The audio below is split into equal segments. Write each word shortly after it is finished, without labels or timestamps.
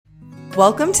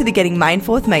Welcome to the Getting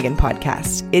Mindful with Megan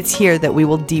podcast. It's here that we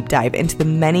will deep dive into the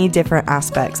many different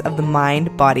aspects of the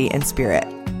mind, body, and spirit,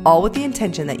 all with the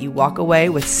intention that you walk away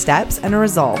with steps and a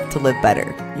resolve to live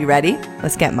better. You ready?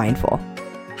 Let's get mindful.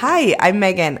 Hi, I'm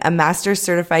Megan, a master's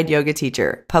certified yoga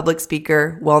teacher, public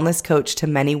speaker, wellness coach to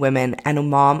many women, and a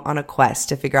mom on a quest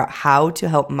to figure out how to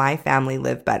help my family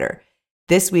live better.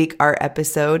 This week, our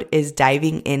episode is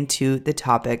diving into the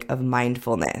topic of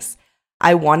mindfulness.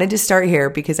 I wanted to start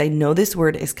here because I know this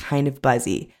word is kind of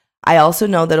buzzy. I also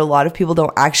know that a lot of people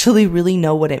don't actually really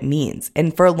know what it means.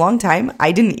 And for a long time,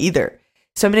 I didn't either.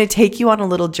 So I'm going to take you on a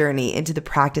little journey into the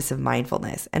practice of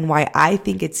mindfulness and why I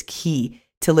think it's key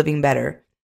to living better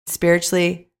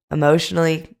spiritually,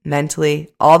 emotionally, mentally,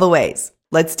 all the ways.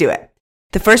 Let's do it.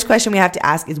 The first question we have to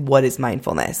ask is, what is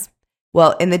mindfulness?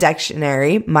 Well, in the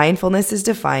dictionary, mindfulness is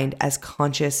defined as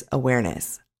conscious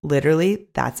awareness. Literally,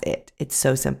 that's it. It's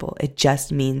so simple. It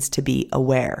just means to be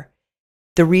aware.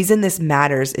 The reason this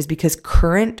matters is because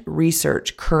current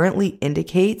research currently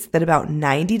indicates that about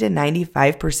 90 to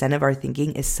 95% of our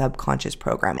thinking is subconscious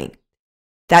programming.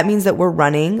 That means that we're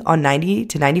running on 90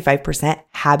 to 95%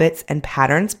 habits and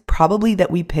patterns, probably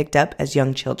that we picked up as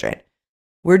young children.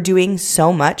 We're doing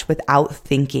so much without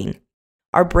thinking.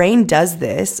 Our brain does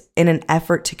this in an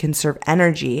effort to conserve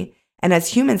energy. And as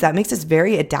humans, that makes us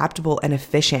very adaptable and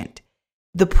efficient.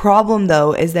 The problem,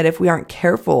 though, is that if we aren't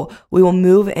careful, we will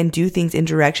move and do things in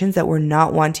directions that we're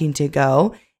not wanting to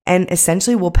go, and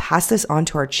essentially we'll pass this on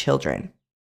to our children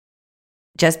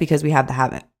just because we have the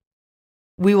habit.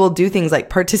 We will do things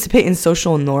like participate in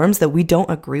social norms that we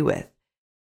don't agree with.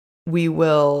 We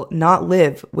will not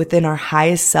live within our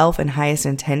highest self and highest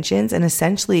intentions, and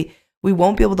essentially we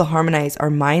won't be able to harmonize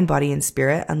our mind, body, and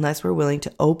spirit unless we're willing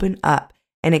to open up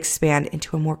and expand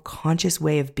into a more conscious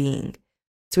way of being.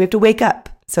 So we have to wake up,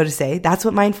 so to say. That's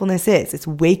what mindfulness is. It's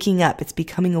waking up. It's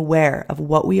becoming aware of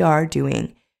what we are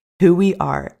doing, who we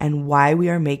are, and why we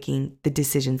are making the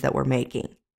decisions that we're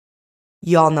making.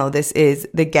 Y'all know this is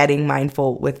the Getting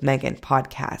Mindful with Megan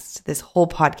podcast. This whole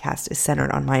podcast is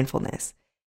centered on mindfulness.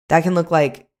 That can look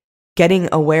like getting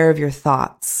aware of your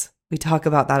thoughts. We talk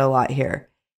about that a lot here.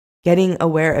 Getting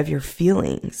aware of your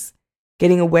feelings,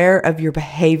 getting aware of your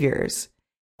behaviors.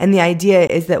 And the idea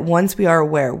is that once we are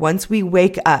aware, once we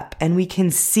wake up and we can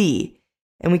see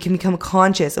and we can become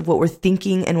conscious of what we're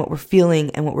thinking and what we're feeling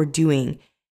and what we're doing,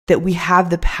 that we have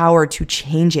the power to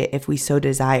change it if we so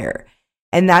desire.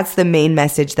 And that's the main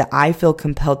message that I feel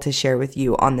compelled to share with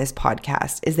you on this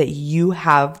podcast, is that you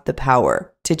have the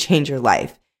power to change your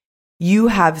life. You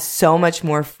have so much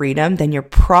more freedom than you're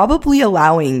probably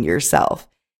allowing yourself.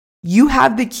 You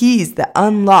have the keys that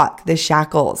unlock the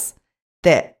shackles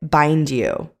that bind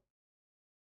you.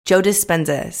 Joe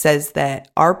Dispenza says that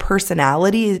our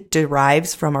personality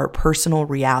derives from our personal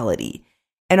reality,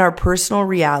 and our personal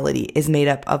reality is made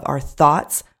up of our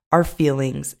thoughts, our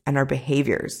feelings, and our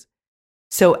behaviors.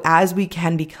 So as we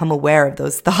can become aware of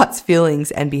those thoughts,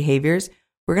 feelings, and behaviors,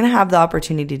 we're going to have the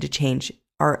opportunity to change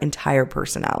our entire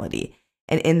personality,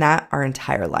 and in that, our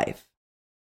entire life.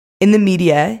 In the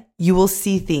media, you will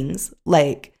see things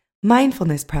like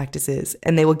mindfulness practices,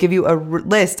 and they will give you a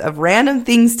list of random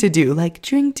things to do, like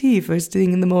drink tea first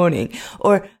thing in the morning,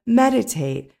 or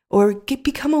meditate, or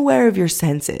become aware of your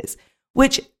senses,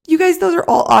 which, you guys, those are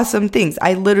all awesome things.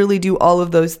 I literally do all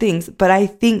of those things, but I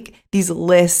think these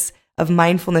lists of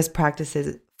mindfulness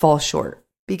practices fall short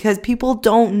because people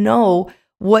don't know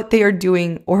what they are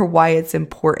doing or why it's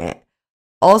important.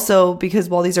 Also, because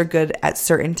while these are good at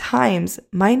certain times,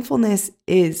 mindfulness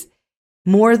is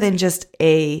more than just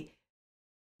a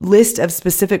list of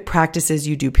specific practices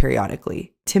you do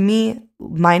periodically. To me,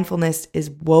 mindfulness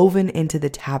is woven into the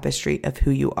tapestry of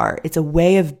who you are. It's a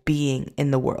way of being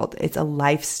in the world. It's a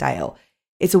lifestyle.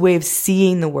 It's a way of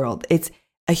seeing the world. It's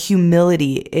a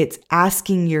humility. It's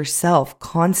asking yourself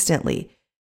constantly,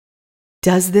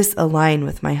 does this align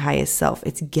with my highest self?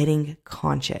 It's getting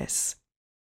conscious.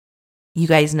 You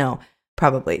guys know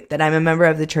probably that I'm a member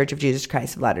of the Church of Jesus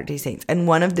Christ of Latter-day Saints. And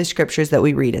one of the scriptures that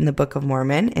we read in the Book of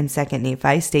Mormon in 2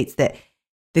 Nephi states that,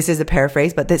 this is a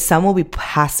paraphrase, but that some will be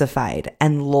pacified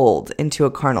and lulled into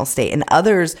a carnal state, and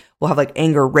others will have like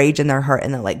anger, rage in their heart,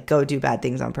 and they'll like go do bad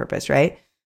things on purpose, right?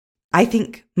 I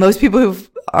think most people who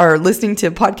are listening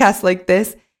to podcasts like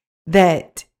this,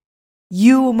 that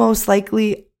you most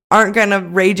likely aren't going to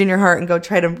rage in your heart and go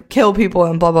try to kill people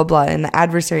and blah, blah, blah. And the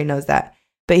adversary knows that.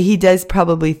 But he does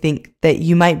probably think that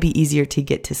you might be easier to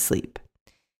get to sleep.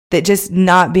 That just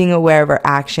not being aware of our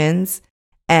actions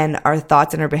and our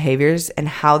thoughts and our behaviors and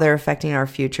how they're affecting our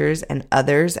futures and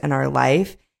others and our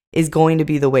life is going to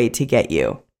be the way to get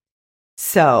you.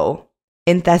 So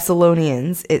in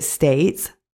Thessalonians, it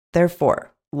states,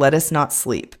 Therefore, let us not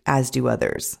sleep as do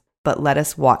others, but let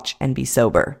us watch and be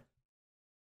sober.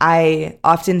 I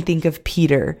often think of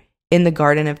Peter in the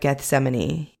Garden of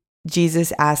Gethsemane.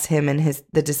 Jesus asked him and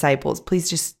the disciples,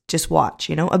 please just watch,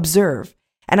 observe.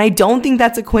 And I don't think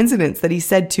that's a coincidence that he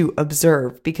said to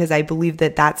observe, because I believe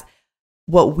that that's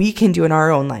what we can do in our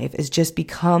own life, is just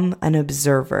become an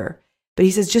observer. But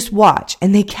he says, just watch.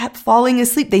 And they kept falling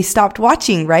asleep. They stopped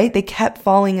watching, right? They kept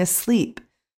falling asleep.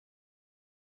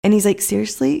 And he's like,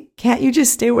 seriously, can't you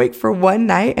just stay awake for one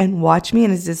night and watch me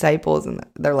and his disciples? And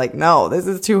they're like, no, this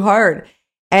is too hard.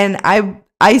 And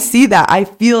I see that. I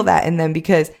feel that in them,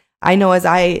 because I know as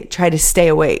I try to stay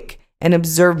awake and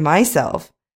observe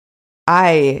myself,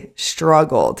 I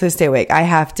struggle to stay awake. I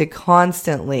have to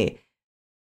constantly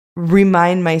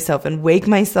remind myself and wake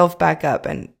myself back up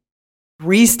and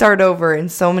restart over in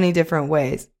so many different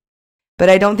ways. But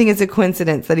I don't think it's a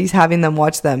coincidence that he's having them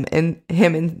watch him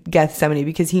in Gethsemane,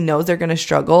 because he knows they're going to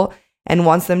struggle and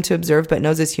wants them to observe, but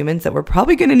knows as humans that we're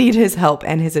probably going to need his help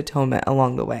and his atonement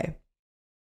along the way.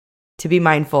 To be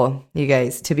mindful, you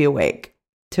guys, to be awake,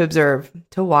 to observe,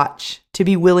 to watch, to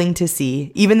be willing to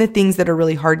see, even the things that are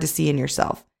really hard to see in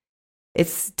yourself.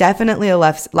 It's definitely a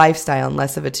lifestyle and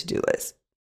less of a to-do list.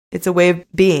 It's a way of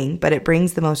being, but it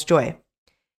brings the most joy.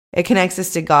 It connects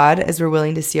us to God as we're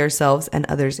willing to see ourselves and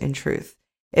others in truth.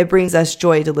 It brings us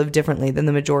joy to live differently than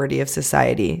the majority of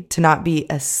society, to not be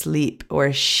asleep or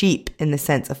a sheep in the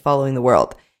sense of following the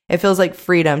world. It feels like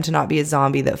freedom to not be a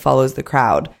zombie that follows the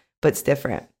crowd, but it's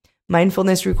different.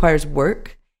 Mindfulness requires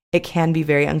work. It can be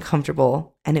very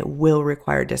uncomfortable, and it will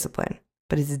require discipline,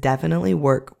 but it's definitely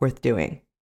work worth doing.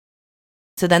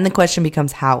 So then the question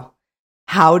becomes how?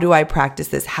 How do I practice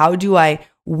this? How do I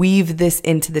weave this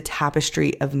into the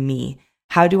tapestry of me?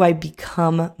 How do I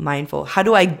become mindful? How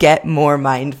do I get more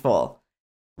mindful?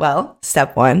 Well,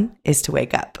 step 1 is to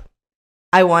wake up.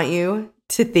 I want you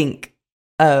to think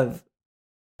of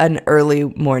an early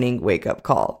morning wake-up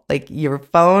call. Like your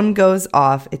phone goes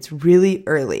off, it's really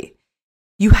early.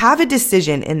 You have a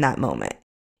decision in that moment.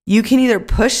 You can either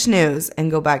push snooze and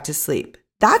go back to sleep.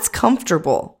 That's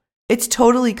comfortable. It's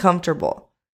totally comfortable.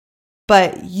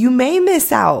 But you may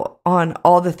miss out on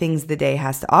all the things the day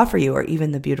has to offer you, or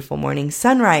even the beautiful morning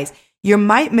sunrise. You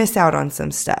might miss out on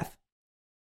some stuff.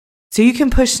 So you can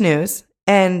push snooze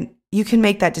and you can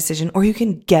make that decision, or you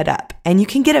can get up, and you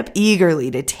can get up eagerly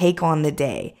to take on the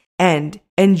day and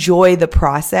enjoy the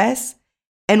process.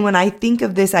 And when I think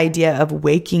of this idea of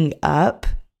waking up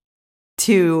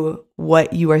to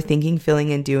what you are thinking,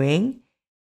 feeling, and doing,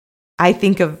 I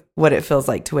think of what it feels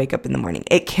like to wake up in the morning.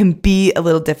 It can be a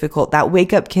little difficult. That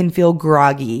wake up can feel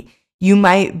groggy. You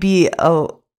might be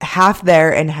half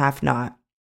there and half not.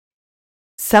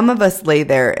 Some of us lay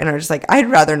there and are just like,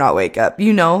 I'd rather not wake up.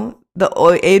 You know,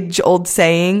 the age-old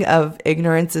saying of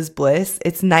ignorance is bliss.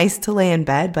 It's nice to lay in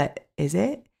bed, but is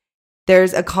it?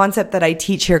 There's a concept that I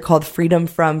teach here called freedom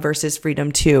from versus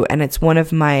freedom to, and it's one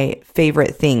of my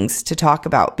favorite things to talk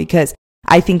about because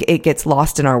I think it gets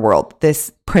lost in our world,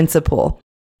 this principle.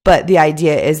 But the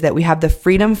idea is that we have the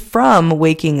freedom from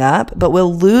waking up, but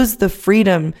we'll lose the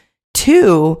freedom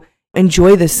to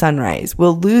enjoy the sunrise.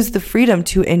 We'll lose the freedom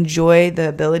to enjoy the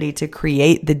ability to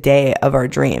create the day of our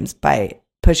dreams by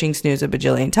pushing snooze a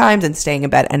bajillion times and staying in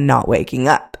bed and not waking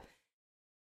up.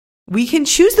 We can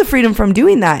choose the freedom from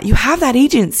doing that. You have that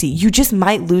agency. You just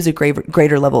might lose a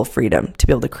greater level of freedom to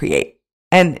be able to create.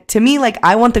 And to me, like,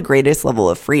 I want the greatest level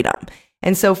of freedom.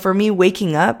 And so for me,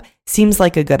 waking up seems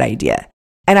like a good idea.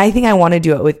 And I think I want to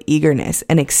do it with eagerness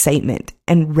and excitement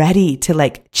and ready to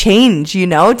like change, you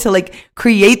know, to like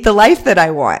create the life that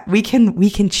I want. We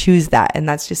can choose that. And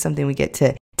that's just something we get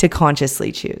to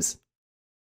consciously choose.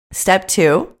 Step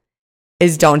 2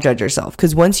 is don't judge yourself.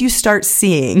 Because once you start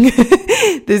seeing,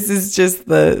 this is just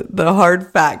the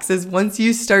hard facts, is once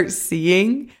you start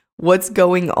seeing what's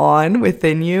going on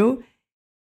within you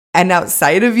and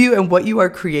outside of you and what you are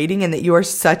creating, and that you are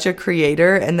such a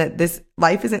creator, and that this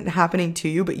life isn't happening to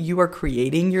you, but you are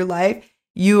creating your life,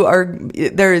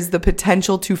 there is the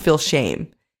potential to feel shame.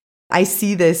 I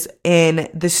see this in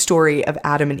the story of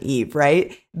Adam and Eve,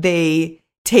 right? They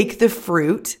take the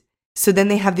fruit, so then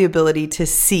they have the ability to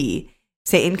see.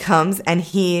 Satan comes and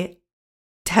he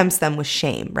tempts them with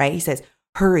shame, right? He says,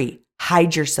 hurry,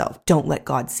 hide yourself. Don't let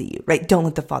God see you, right? Don't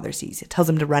let the Father see you. He tells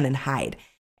them to run and hide.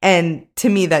 And to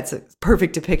me, that's a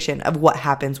perfect depiction of what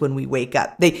happens when we wake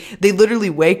up. They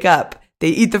literally wake up, they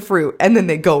eat the fruit, and then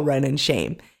they go run in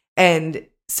shame. And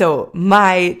so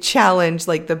my challenge,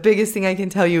 like the biggest thing I can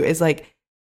tell you is like,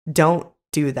 don't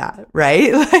do that,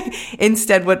 right? Like,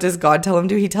 instead, what does God tell them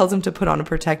to do? He tells them to put on a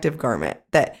protective garment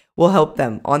that will help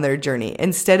them on their journey.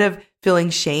 Instead of feeling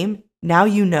shame, now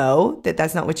you know that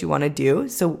that's not what you want to do.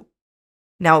 So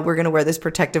now we're going to wear this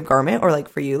protective garment, or like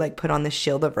for you, like put on the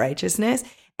shield of righteousness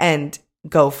and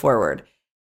go forward.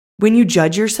 When you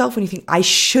judge yourself, when you think, I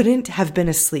shouldn't have been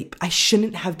asleep, I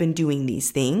shouldn't have been doing these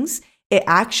things, it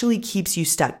actually keeps you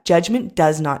stuck. Judgment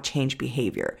does not change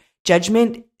behavior.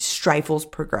 Judgment stifles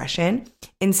progression.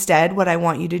 Instead, what I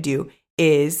want you to do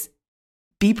is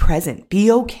be present.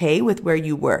 Be okay with where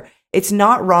you were. It's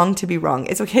not wrong to be wrong.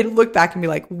 It's okay to look back and be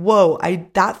like, whoa,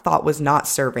 that thought was not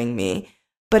serving me.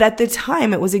 But at the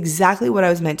time, it was exactly what I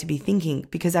was meant to be thinking,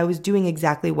 because I was doing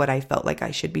exactly what I felt like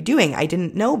I should be doing. I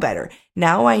didn't know better.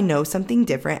 Now I know something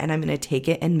different, and I'm going to take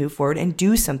it and move forward and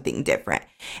do something different.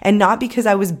 And not because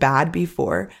I was bad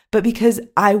before, but because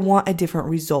I want a different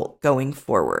result going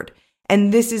forward.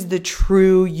 And this is the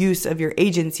true use of your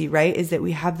agency, right? Is that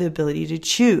we have the ability to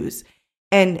choose.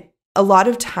 And a lot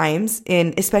of times,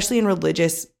 especially in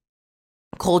religious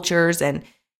cultures and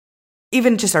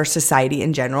even just our society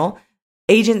in general,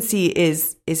 agency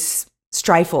is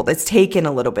stifled. It's taken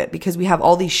a little bit because we have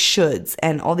all these shoulds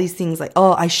and all these things like,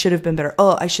 oh, I should have been better.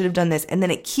 Oh, I should have done this. And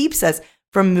then it keeps us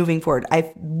from moving forward.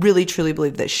 I really, truly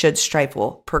believe that should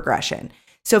stifle progression.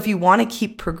 So if you want to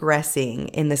keep progressing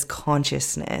in this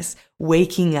consciousness,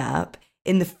 waking up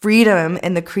in the freedom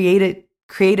and the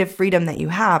creative freedom that you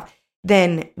have,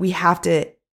 then we have to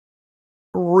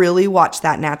really watch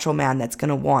that natural man that's going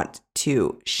to want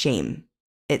to shame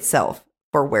itself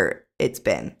for where it's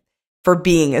been, for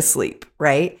being asleep,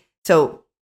 right? So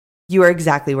you are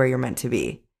exactly where you're meant to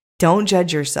be. Don't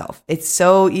judge yourself. It's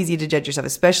so easy to judge yourself,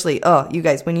 especially, you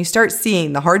guys, when you start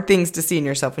seeing the hard things to see in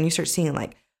yourself, when you start seeing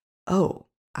like, oh,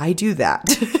 I do that.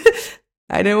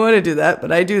 I didn't want to do that,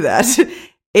 but I do that.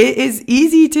 It is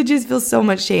easy to just feel so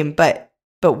much shame, but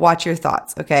watch your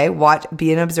thoughts, okay?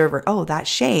 Be an observer. Oh, that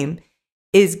shame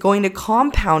is going to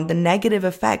compound the negative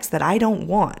effects that I don't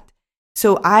want.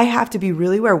 So I have to be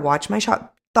really aware, watch my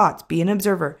thoughts, be an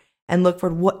observer, and look for,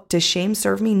 what does shame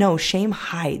serve me? No, shame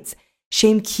hides.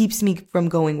 Shame keeps me from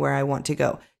going where I want to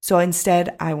go. So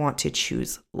instead, I want to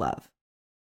choose love.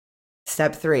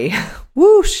 Step 3,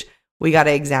 whoosh, we got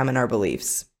to examine our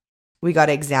beliefs. We got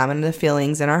to examine the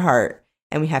feelings in our heart,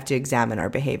 and we have to examine our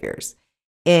behaviors.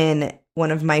 In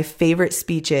one of my favorite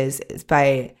speeches is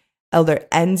by Elder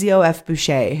Enzio F.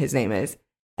 Boucher, his name is.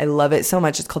 I love it so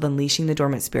much. It's called Unleashing the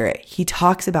Dormant Spirit. He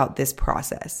talks about this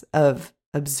process of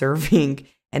observing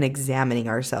and examining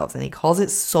ourselves, and he calls it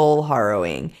soul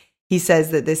harrowing. He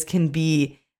says that this can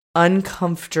be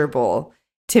uncomfortable.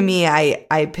 To me,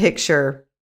 I picture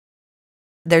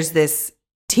there's this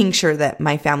tincture that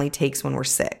my family takes when we're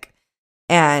sick,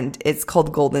 and it's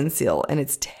called Golden Seal, and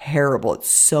it's terrible. It's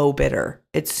so bitter.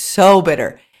 It's so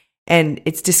bitter, and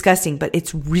it's disgusting, but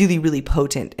it's really, really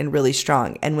potent and really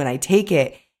strong. And when I take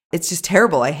it, it's just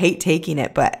terrible. I hate taking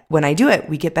it, but when I do it,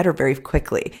 we get better very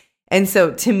quickly. And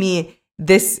so to me,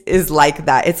 this is like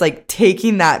that. It's like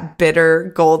taking that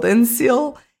bitter Golden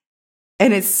Seal,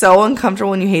 and it's so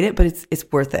uncomfortable when you hate it, but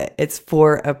it's worth it. It's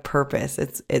for a purpose.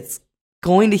 It's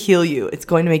going to heal you. It's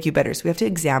going to make you better. So we have to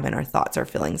examine our thoughts, our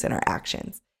feelings, and our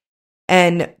actions.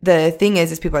 And the thing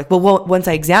is people are like, well, once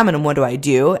I examine them, what do I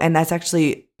do? And that's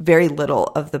actually very little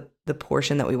of the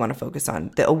portion that we want to focus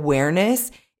on. The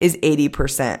awareness is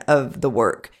 80% of the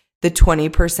work. The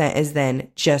 20% is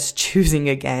then just choosing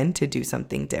again to do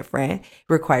something different. It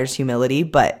requires humility,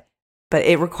 but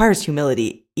it requires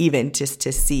humility even just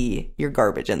to see your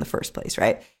garbage in the first place,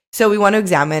 right? So we want to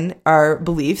examine our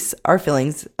beliefs, our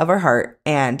feelings of our heart,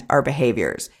 and our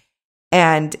behaviors.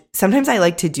 And sometimes I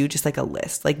like to do just like a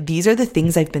list. Like, these are the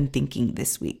things I've been thinking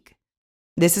this week.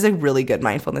 This is a really good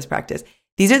mindfulness practice.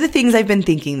 These are the things I've been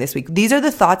thinking this week. These are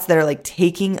the thoughts that are like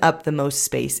taking up the most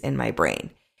space in my brain.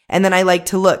 And then I like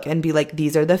to look and be like,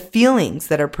 these are the feelings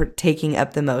that are taking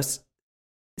up the most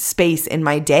space in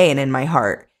my day and in my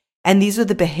heart. And these are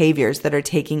the behaviors that are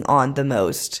taking on the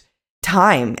most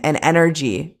time and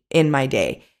energy in my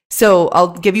day. So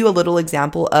I'll give you a little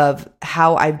example of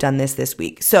how I've done this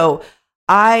week. So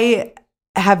I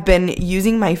have been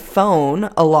using my phone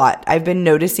a lot. I've been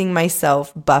noticing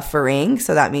myself buffering.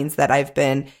 So that means that I've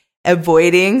been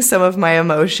avoiding some of my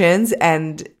emotions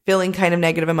and feeling kind of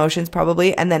negative emotions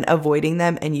probably, and then avoiding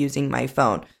them and using my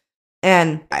phone.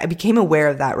 And I became aware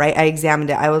of that, right? I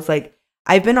examined it. I was like,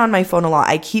 I've been on my phone a lot.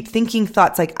 I keep thinking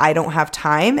thoughts like I don't have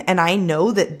time. And I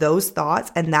know that those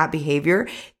thoughts and that behavior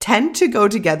tend to go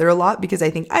together a lot because I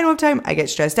think I don't have time. I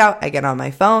get stressed out. I get on my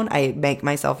phone. I make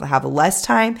myself have less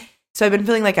time. So I've been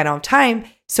feeling like I don't have time.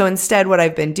 So instead, what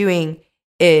I've been doing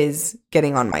is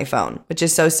getting on my phone, which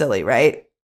is so silly, right?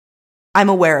 I'm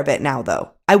aware of it now,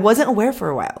 though. I wasn't aware for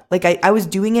a while. Like I was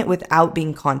doing it without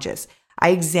being conscious. I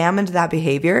examined that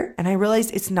behavior and I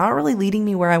realized it's not really leading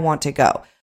me where I want to go.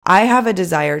 I have a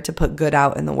desire to put good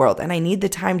out in the world and I need the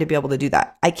time to be able to do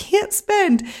that. I can't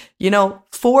spend,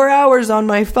 4 hours on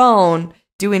my phone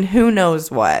doing who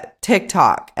knows what,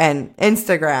 TikTok and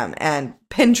Instagram and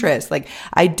Pinterest. Like,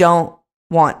 I don't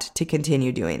want to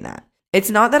continue doing that. It's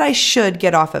not that I should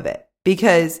get off of it,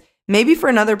 because maybe for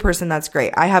another person, that's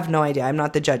great. I have no idea. I'm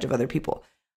not the judge of other people.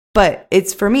 But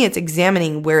for me, it's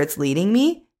examining where it's leading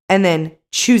me and then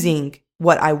choosing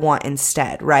what I want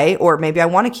instead, right? Or maybe I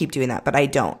want to keep doing that, but I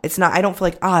don't. I don't feel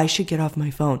like, I should get off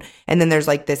my phone. And then there's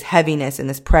like this heaviness and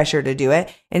this pressure to do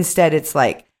it. Instead, it's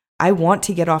like, I want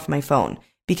to get off my phone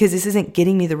because this isn't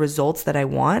getting me the results that I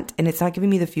want, and it's not giving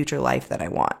me the future life that I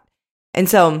want. And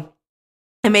so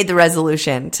I made the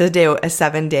resolution to do a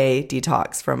 7-day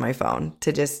detox from my phone,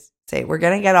 to just say, we're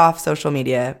going to get off social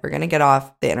media. We're going to get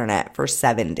off the internet for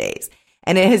 7 days.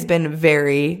 And it has been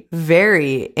very,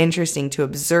 very interesting to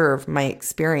observe my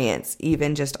experience,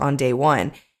 even just on day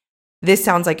one. This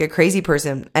sounds like a crazy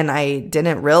person, and I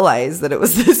didn't realize that it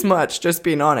was this much, just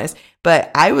being honest. But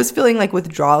I was feeling like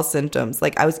withdrawal symptoms.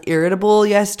 Like, I was irritable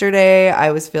yesterday.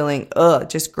 I was feeling,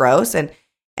 just gross.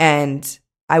 And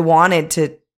I wanted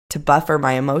to buffer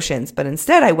my emotions. But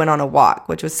instead, I went on a walk,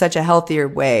 which was such a healthier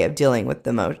way of dealing with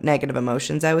the negative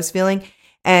emotions I was feeling.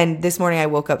 And this morning I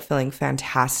woke up feeling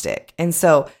fantastic. And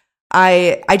so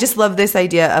I just love this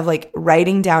idea of like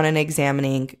writing down and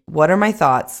examining, what are my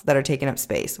thoughts that are taking up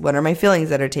space? What are my feelings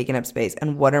that are taking up space?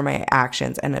 And what are my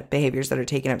actions and behaviors that are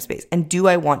taking up space? And do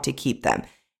I want to keep them?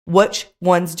 Which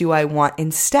ones do I want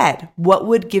instead? What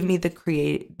would give me the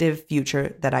creative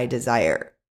future that I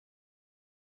desire?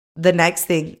 The next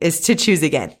thing is to choose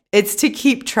again. It's to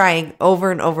keep trying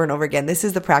over and over and over again. This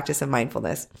is the practice of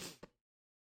mindfulness.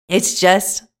 It's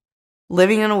just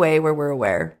living in a way where we're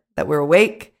aware, that we're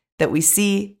awake, that we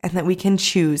see, and that we can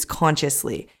choose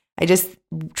consciously. I just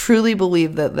truly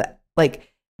believe that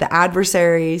the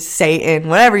adversary, Satan,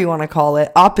 whatever you want to call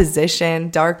it, opposition,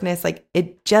 darkness, like,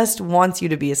 it just wants you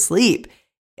to be asleep.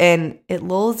 And it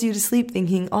lulls you to sleep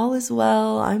thinking, all is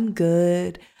well, I'm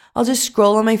good. I'll just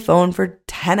scroll on my phone for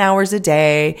 10 hours a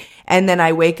day. And then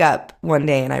I wake up one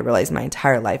day and I realize my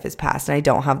entire life has passed and I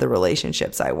don't have the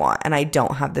relationships I want. And I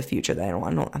don't have the future that I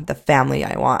want. I don't have the family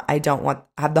I want. I don't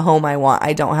have the home I want.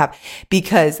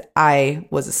 Because I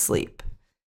was asleep.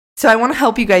 So I want to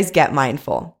help you guys get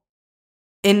mindful.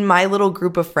 In my little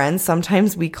group of friends,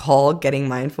 sometimes we call getting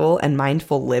mindful and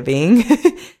mindful living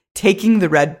taking the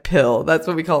red pill. That's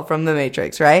what we call it from the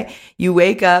Matrix, right? You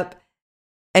wake up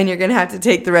and you're going to have to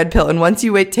take the red pill. And once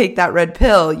you take that red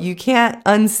pill, you can't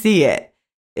unsee it.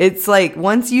 It's like,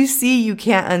 once you see, you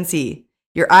can't unsee.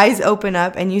 Your eyes open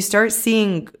up and you start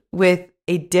seeing with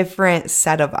a different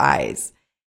set of eyes.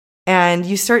 And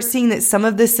you start seeing that some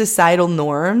of the societal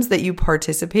norms that you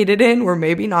participated in were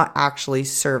maybe not actually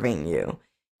serving you.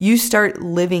 You start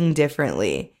living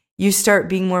differently. You start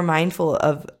being more mindful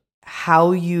of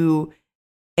how you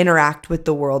interact with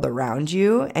the world around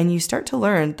you, and you start to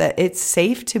learn that it's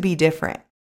safe to be different.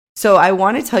 So I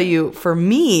want to tell you, for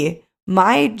me,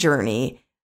 my journey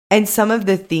and some of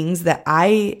the things that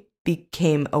I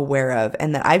became aware of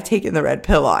and that I've taken the red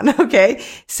pill on, okay?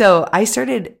 So I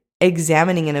started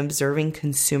examining and observing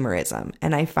consumerism,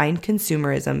 and I find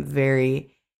consumerism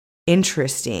very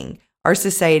interesting. Our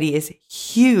society is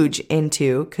huge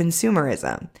into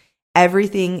consumerism.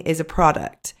 Everything is a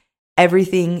product.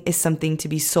 Everything is something to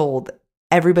be sold.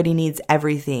 Everybody needs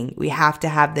everything. We have to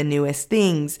have the newest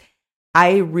things.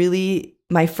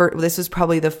 This was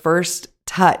probably the first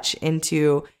touch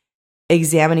into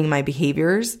examining my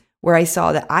behaviors, where I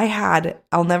saw that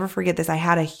I'll never forget this, I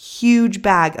had a huge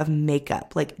bag of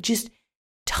makeup, like just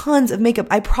tons of makeup.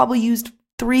 I probably used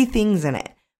 3 things in it,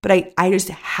 but I just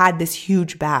had this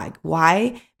huge bag.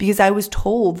 Why? Because I was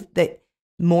told that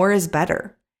more is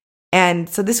better. And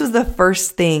so this was the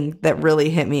first thing that really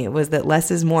hit me, was that less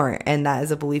is more. And that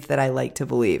is a belief that I like to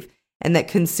believe. And that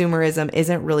consumerism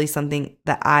isn't really something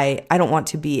that I don't want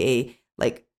to be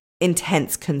a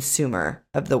intense consumer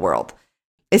of the world.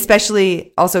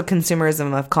 Especially also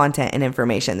consumerism of content and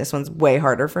information. This one's way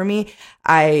harder for me.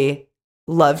 I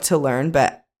love to learn,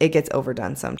 but it gets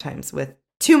overdone sometimes with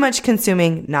too much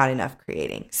consuming, not enough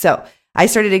creating. So I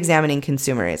started examining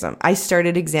consumerism. I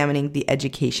started examining the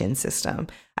education system.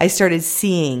 I started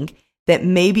seeing that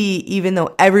maybe even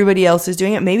though everybody else is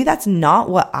doing it, maybe that's not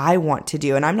what I want to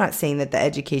do. And I'm not saying that the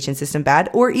education system bad,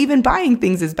 or even buying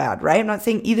things is bad, right? I'm not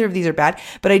saying either of these are bad,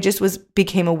 but I just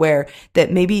became aware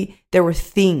that maybe there were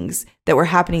things that were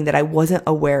happening that I wasn't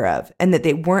aware of, and that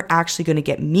they weren't actually going to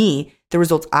get me the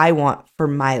results I want for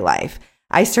my life.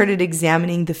 I started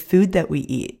examining the food that we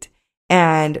eat.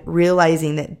 and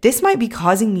realizing that this might be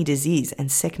causing me disease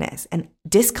and sickness and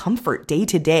discomfort day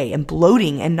to day and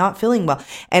bloating and not feeling well.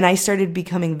 And I started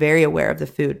becoming very aware of the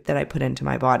food that I put into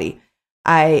my body.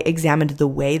 I examined the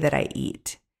way that I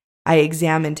eat. I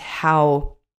examined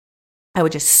how I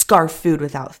would just scarf food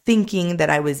without thinking, that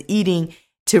I was eating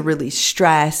to release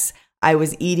stress. I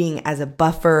was eating as a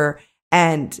buffer.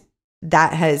 And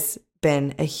that has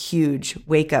been a huge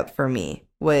wake up for me,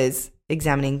 was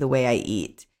examining the way I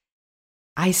eat.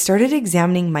 I started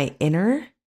examining my inner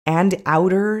and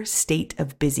outer state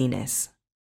of busyness.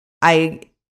 I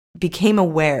became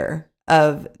aware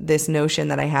of this notion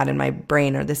that I had in my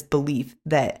brain, or this belief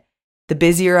that the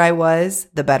busier I was,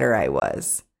 the better I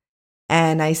was.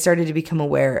 And I started to become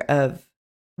aware of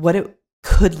what it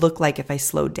could look like if I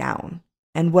slowed down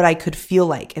and what I could feel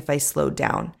like if I slowed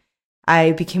down.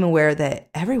 I became aware that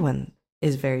everyone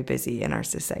is very busy in our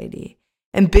society.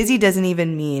 And busy doesn't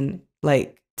even mean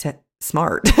like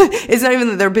smart. It's not even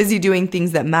that they're busy doing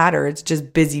things that matter. It's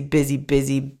just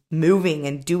busy moving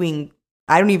and doing,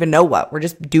 I don't even know what. We're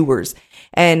just doers.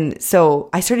 And so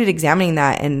I started examining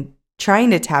that and trying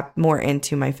to tap more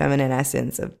into my feminine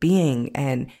essence of being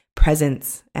and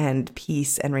presence and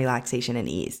peace and relaxation and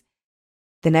ease.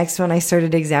 The next one I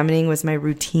started examining was my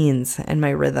routines and my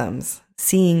rhythms,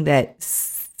 seeing that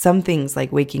some things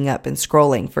like waking up and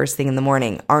scrolling first thing in the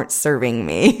morning aren't serving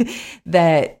me,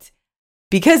 that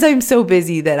because I'm so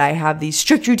busy that I have these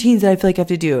strict routines that I feel like I have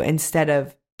to do instead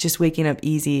of just waking up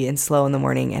easy and slow in the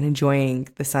morning and enjoying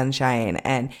the sunshine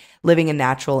and living a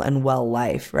natural and well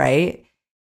life, right?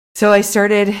 So I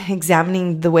started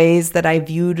examining the ways that I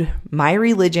viewed my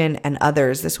religion and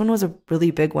others. This one was a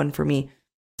really big one for me.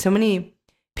 So many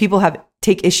people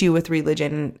take issue with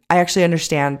religion. I actually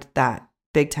understand that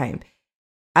big time.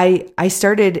 I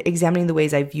started examining the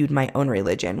ways I viewed my own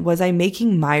religion. Was I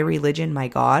making my religion my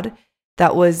God?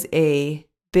 That was a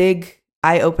big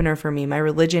eye-opener for me. My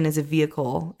religion is a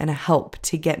vehicle and a help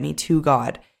to get me to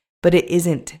God, but it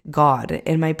isn't God.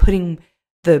 Am I putting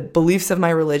the beliefs of my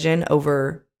religion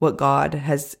over what God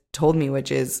has told me,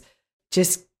 which is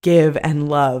just give and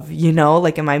love,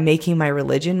 like, am I making my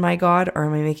religion my God, or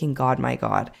am I making God my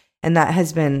God? And that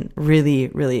has been really,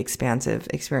 really expansive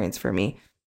experience for me.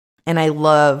 And I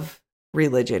love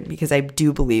religion because I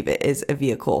do believe it is a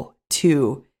vehicle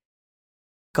to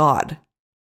God.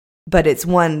 But it's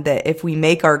one that if we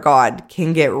make our God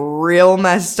can get real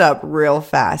messed up real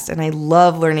fast. And I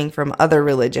love learning from other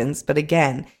religions. But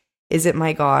again, is it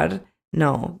my God?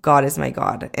 No, God is my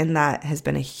God. And that has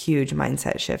been a huge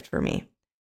mindset shift for me.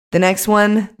 The next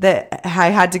one that I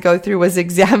had to go through was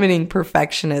examining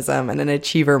perfectionism and an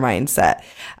achiever mindset.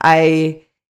 I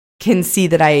can see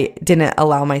that I didn't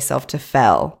allow myself to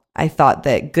fail. I thought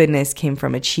that goodness came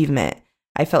from achievement.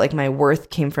 I felt like my worth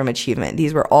came from achievement.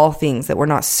 These were all things that were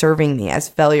not serving me, as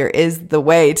failure is the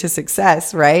way to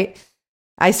success, right?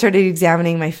 I started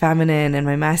examining my feminine and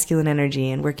my masculine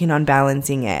energy and working on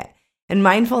balancing it. And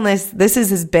mindfulness, this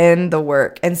has been the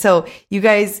work. And so you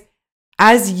guys,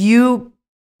 as you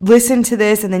listen to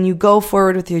this and then you go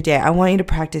forward with your day, I want you to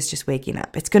practice just waking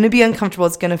up. It's going to be uncomfortable.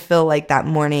 It's going to feel like that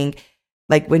morning,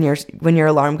 like when your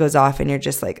alarm goes off and you're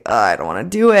just like, oh, I don't want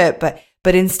to do it.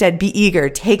 But instead be eager,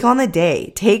 take on the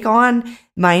day, take on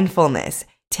mindfulness,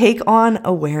 take on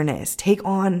awareness, take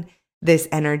on this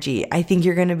energy. I think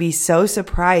you're going to be so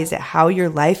surprised at how your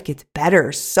life gets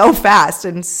better so fast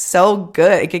and so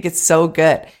good. It gets so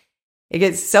good. It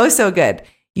gets so good.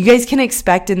 You guys can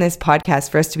expect in this podcast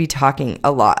for us to be talking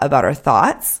a lot about our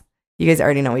thoughts. You guys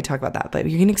already know we talk about that, but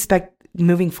you can expect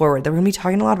moving forward that we're going to be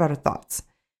talking a lot about our thoughts.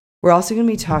 We're also going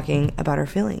to be talking about our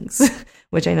feelings,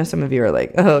 which I know some of you are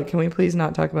like, oh, can we please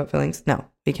not talk about feelings? No,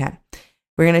 we can.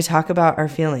 We're going to talk about our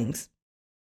feelings.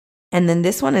 And then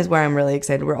this one is where I'm really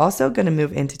excited. We're also going to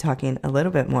move into talking a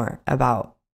little bit more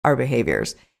about our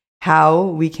behaviors, how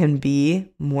we can be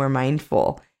more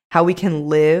mindful, how we can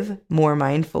live more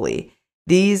mindfully.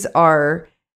 These are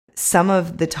some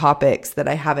of the topics that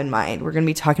I have in mind. We're going to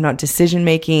be talking about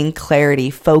decision-making, clarity,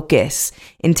 focus,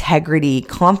 integrity,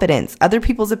 confidence, other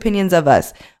people's opinions of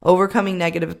us, overcoming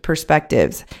negative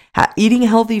perspectives, eating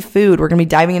healthy food. We're going to be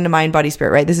diving into mind, body,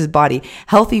 spirit, right? This is body.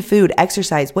 Healthy food,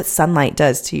 exercise, what sunlight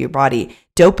does to your body,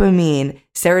 dopamine,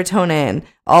 serotonin,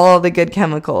 all the good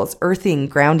chemicals, earthing,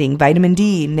 grounding, vitamin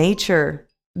D, nature,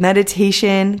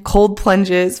 meditation, cold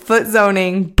plunges, foot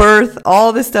zoning, birth,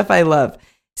 all the stuff I love.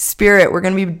 Spirit, we're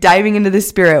going to be diving into the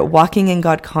spirit, walking in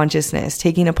God consciousness,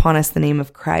 taking upon us the name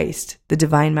of Christ, the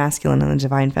divine masculine and the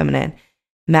divine feminine,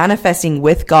 manifesting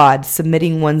with God,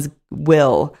 submitting one's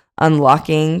will,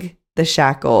 unlocking the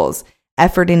shackles,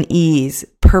 effort and ease,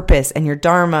 purpose and your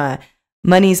dharma,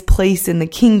 money's place in the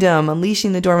kingdom,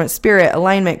 unleashing the dormant spirit,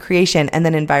 alignment, creation, and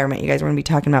then environment. You guys, we're going to be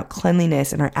talking about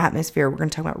cleanliness and our atmosphere. We're going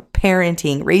to talk about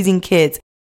parenting, raising kids,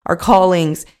 our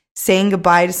callings, saying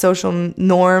goodbye to social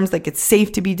norms, like it's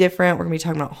safe to be different. We're going to be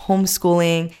talking about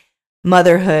homeschooling,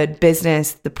 motherhood,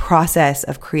 business, the process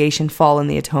of creation, fall, and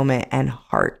the atonement, and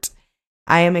heart.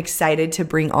 I am excited to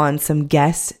bring on some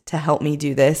guests to help me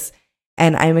do this.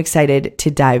 And I'm excited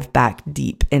to dive back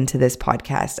deep into this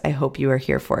podcast. I hope you are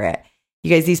here for it.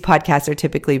 You guys, these podcasts are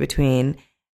typically between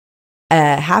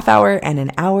a half hour and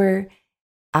an hour.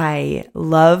 I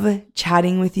love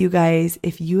chatting with you guys.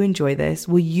 If you enjoy this,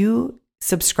 will you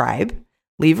subscribe,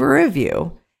 leave a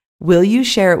review? Will you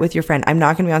share it with your friend? I'm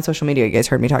not going to be on social media. You guys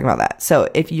heard me talking about that. So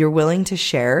if you're willing to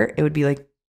share, it would be like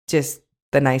just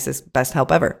the nicest, best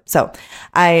help ever. So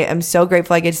I am so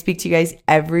grateful I get to speak to you guys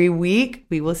every week.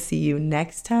 We will see you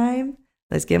next time.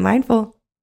 Let's get mindful.